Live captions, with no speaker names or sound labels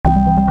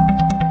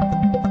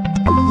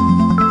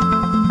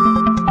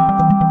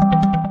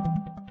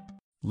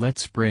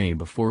Let's pray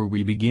before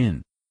we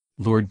begin.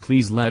 Lord,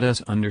 please let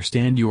us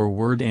understand your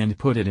word and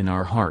put it in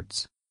our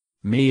hearts.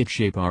 May it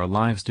shape our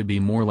lives to be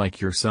more like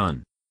your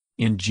Son.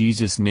 In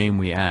Jesus' name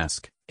we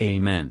ask,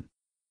 Amen.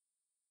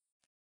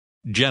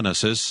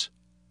 Genesis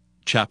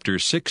chapter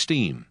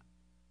 16.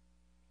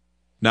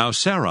 Now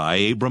Sarai,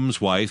 Abram's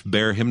wife,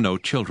 bare him no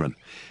children,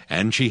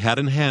 and she had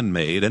an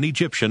handmaid, an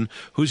Egyptian,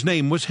 whose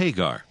name was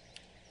Hagar.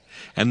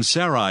 And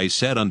Sarai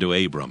said unto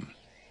Abram,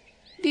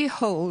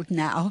 Behold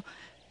now,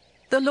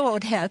 the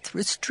Lord hath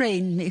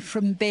restrained me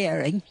from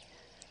bearing.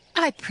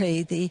 I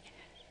pray thee,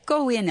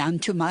 go in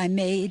unto my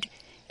maid.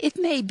 It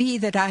may be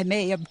that I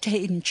may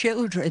obtain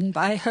children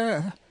by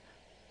her.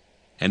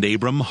 And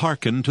Abram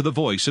hearkened to the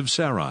voice of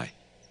Sarai.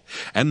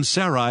 And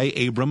Sarai,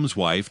 Abram's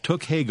wife,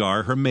 took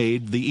Hagar her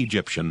maid the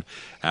Egyptian,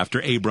 after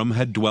Abram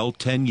had dwelt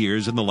 10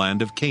 years in the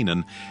land of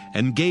Canaan,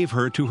 and gave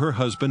her to her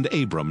husband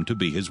Abram to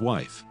be his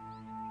wife.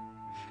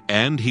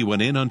 And he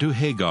went in unto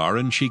Hagar,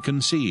 and she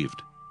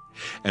conceived.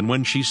 And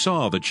when she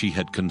saw that she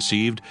had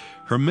conceived,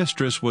 her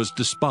mistress was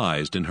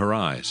despised in her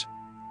eyes.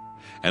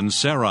 And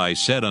Sarai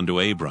said unto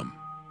Abram,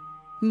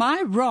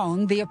 My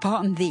wrong be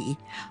upon thee.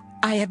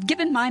 I have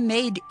given my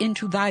maid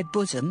into thy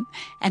bosom,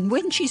 and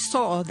when she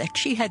saw that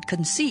she had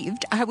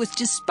conceived, I was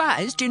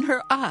despised in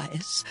her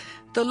eyes.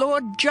 The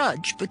Lord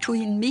judge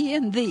between me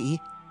and thee.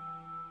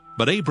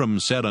 But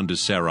Abram said unto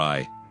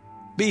Sarai,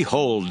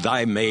 Behold,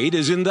 thy maid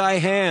is in thy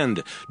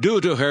hand.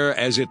 Do to her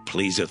as it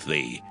pleaseth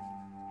thee.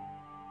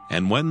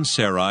 And when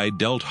Sarai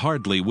dealt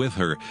hardly with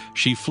her,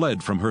 she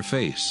fled from her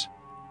face.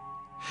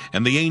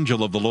 And the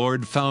angel of the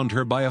Lord found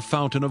her by a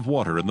fountain of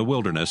water in the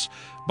wilderness,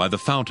 by the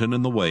fountain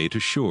in the way to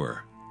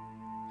Shur.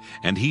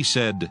 And he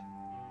said,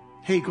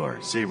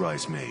 Hagar,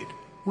 Sarai's maid,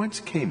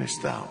 whence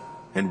camest thou,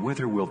 and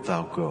whither wilt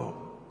thou go?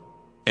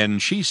 And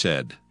she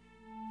said,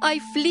 I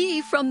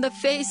flee from the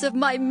face of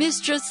my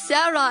mistress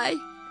Sarai.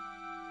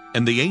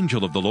 And the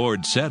angel of the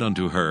Lord said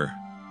unto her,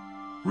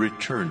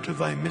 Return to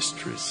thy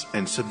mistress,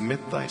 and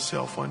submit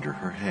thyself under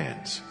her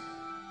hands.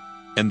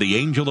 And the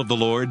angel of the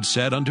Lord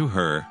said unto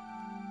her,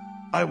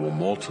 I will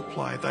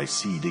multiply thy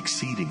seed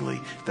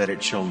exceedingly, that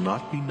it shall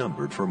not be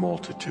numbered for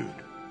multitude.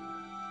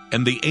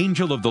 And the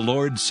angel of the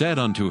Lord said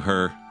unto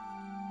her,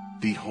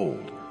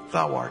 Behold,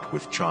 thou art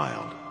with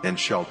child, and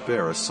shalt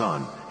bear a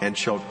son, and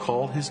shalt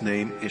call his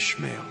name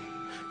Ishmael,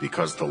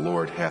 because the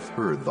Lord hath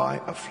heard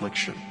thy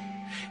affliction.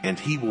 And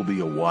he will be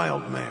a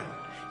wild man.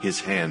 His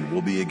hand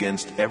will be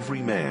against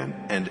every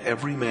man, and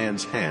every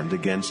man's hand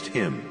against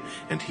him,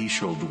 and he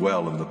shall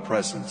dwell in the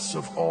presence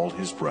of all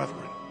his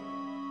brethren.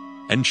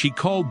 And she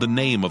called the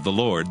name of the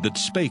Lord that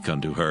spake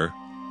unto her,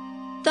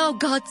 Thou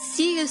God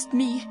seest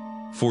me.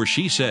 For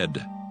she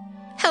said,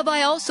 Have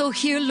I also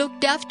here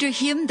looked after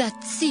him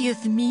that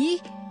seeth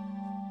me?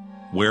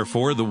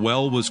 Wherefore the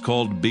well was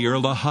called Beer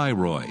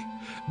Lahairoi.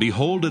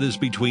 Behold, it is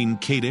between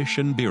Kadesh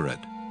and Beerot.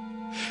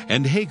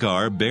 And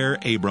Hagar bare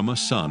Abram a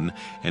son,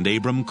 and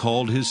Abram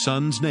called his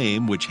son's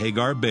name, which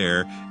Hagar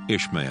bare,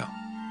 Ishmael.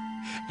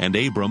 And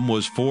Abram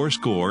was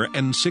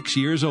 86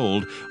 years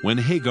old when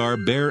Hagar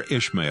bare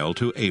Ishmael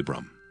to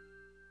Abram.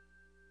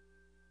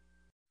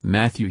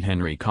 Matthew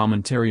Henry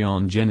Commentary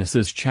on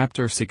Genesis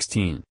chapter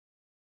 16.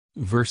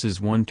 Verses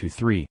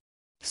 1-3.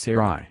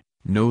 Sarai,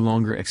 no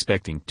longer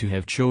expecting to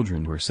have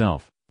children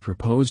herself,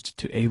 proposed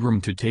to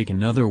Abram to take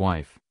another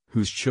wife,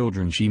 whose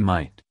children she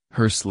might,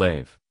 her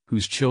slave,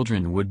 whose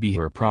children would be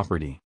her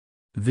property.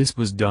 This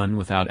was done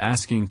without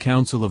asking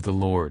counsel of the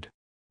Lord.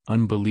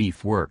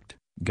 Unbelief worked,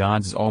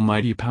 God's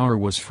almighty power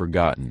was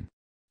forgotten.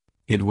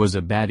 It was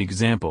a bad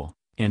example,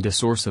 and a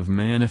source of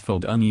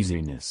manifold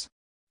uneasiness.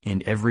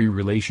 In every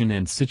relation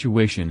and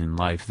situation in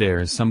life there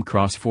is some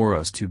cross for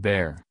us to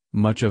bear.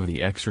 Much of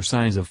the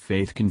exercise of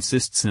faith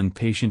consists in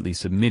patiently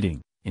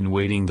submitting, in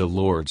waiting the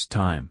Lord's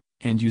time,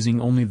 and using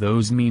only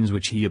those means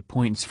which He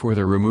appoints for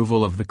the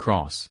removal of the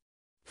cross.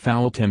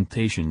 Foul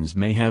temptations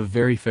may have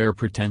very fair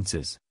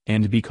pretenses,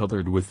 and be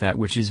colored with that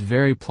which is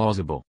very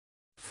plausible.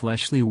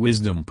 Fleshly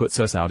wisdom puts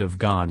us out of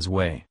God's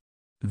way.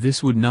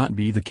 This would not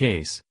be the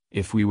case,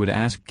 if we would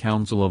ask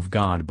counsel of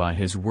God by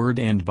His word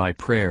and by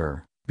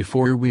prayer,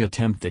 before we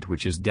attempt that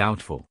which is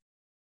doubtful.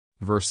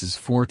 Verses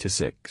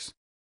 4-6.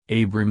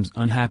 Abram's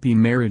unhappy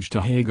marriage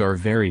to Hagar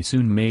very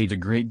soon made a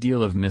great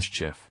deal of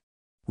mischief.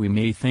 We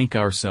may thank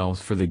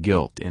ourselves for the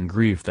guilt and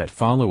grief that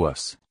follow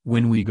us,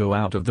 when we go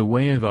out of the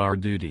way of our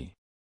duty.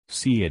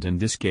 See it in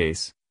this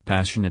case,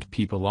 passionate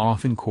people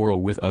often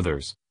quarrel with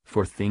others,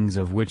 for things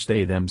of which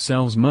they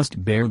themselves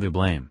must bear the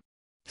blame.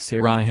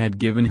 Sarai had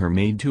given her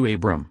maid to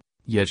Abram,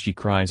 yet she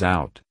cries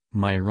out,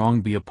 My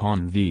wrong be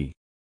upon thee.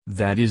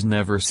 That is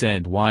never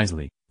said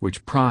wisely,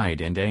 which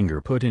pride and anger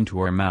put into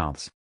our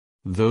mouths.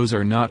 Those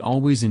are not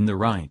always in the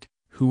right,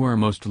 who are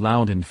most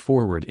loud and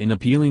forward in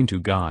appealing to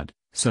God.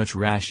 Such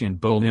rash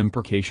and bold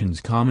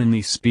imprecations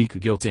commonly speak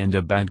guilt and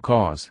a bad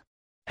cause.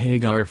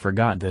 Hagar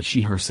forgot that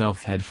she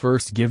herself had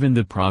first given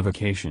the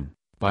provocation,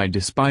 by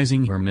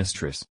despising her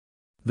mistress.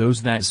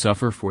 Those that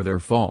suffer for their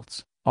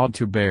faults, ought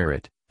to bear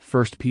it.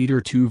 1 Peter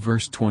 2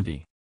 verse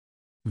 20.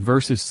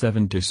 Verses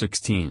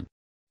 7-16.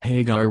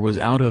 Hagar was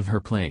out of her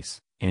place,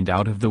 and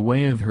out of the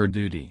way of her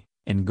duty,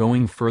 and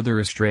going further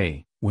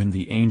astray, when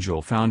the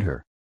angel found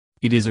her.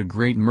 It is a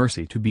great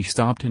mercy to be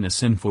stopped in a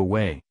sinful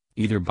way,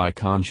 either by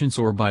conscience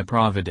or by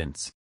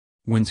providence.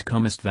 Whence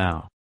comest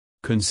thou?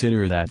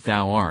 Consider that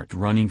thou art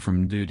running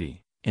from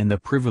duty, and the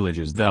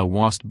privileges thou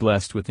wast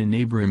blessed with in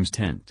Abram's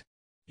tent.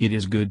 It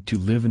is good to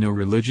live in a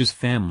religious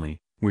family,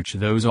 which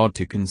those ought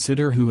to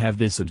consider who have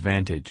this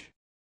advantage.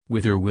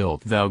 Whither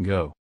wilt thou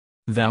go?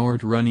 Thou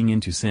art running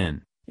into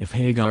sin. If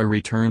Hagar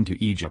return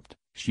to Egypt,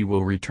 she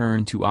will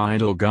return to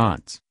idol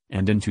gods,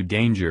 and into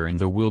danger in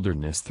the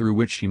wilderness through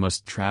which she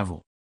must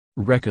travel.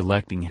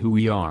 Recollecting who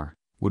we are,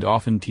 would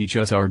often teach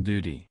us our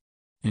duty.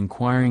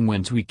 Inquiring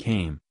whence we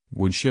came,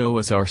 would show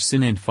us our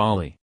sin and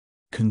folly.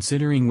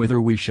 Considering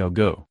whither we shall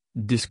go,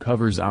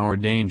 discovers our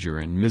danger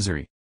and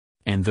misery.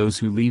 And those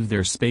who leave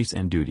their space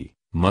and duty,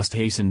 must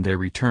hasten their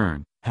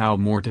return, how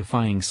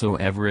mortifying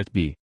soever it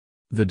be.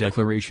 The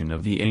declaration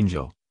of the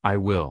angel, I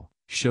will,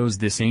 shows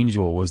this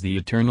angel was the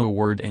eternal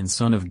Word and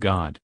Son of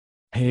God.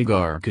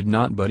 Hagar could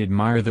not but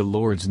admire the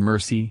Lord's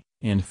mercy,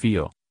 and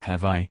feel,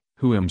 have I,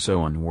 who am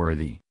so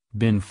unworthy,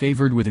 been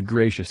favored with a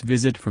gracious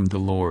visit from the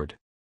Lord?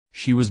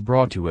 She was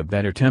brought to a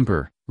better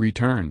temper,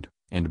 returned,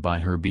 and by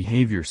her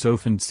behavior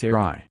softened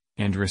Sarai,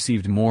 and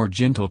received more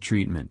gentle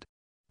treatment.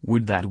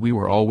 Would that we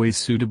were always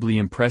suitably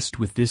impressed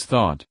with this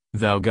thought,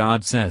 Thou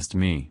God sayest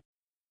me.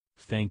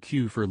 Thank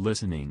you for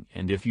listening,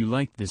 and if you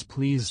liked this,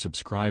 please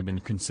subscribe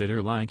and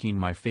consider liking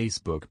my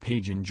Facebook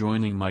page and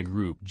joining my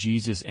group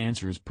Jesus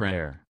Answers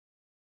Prayer.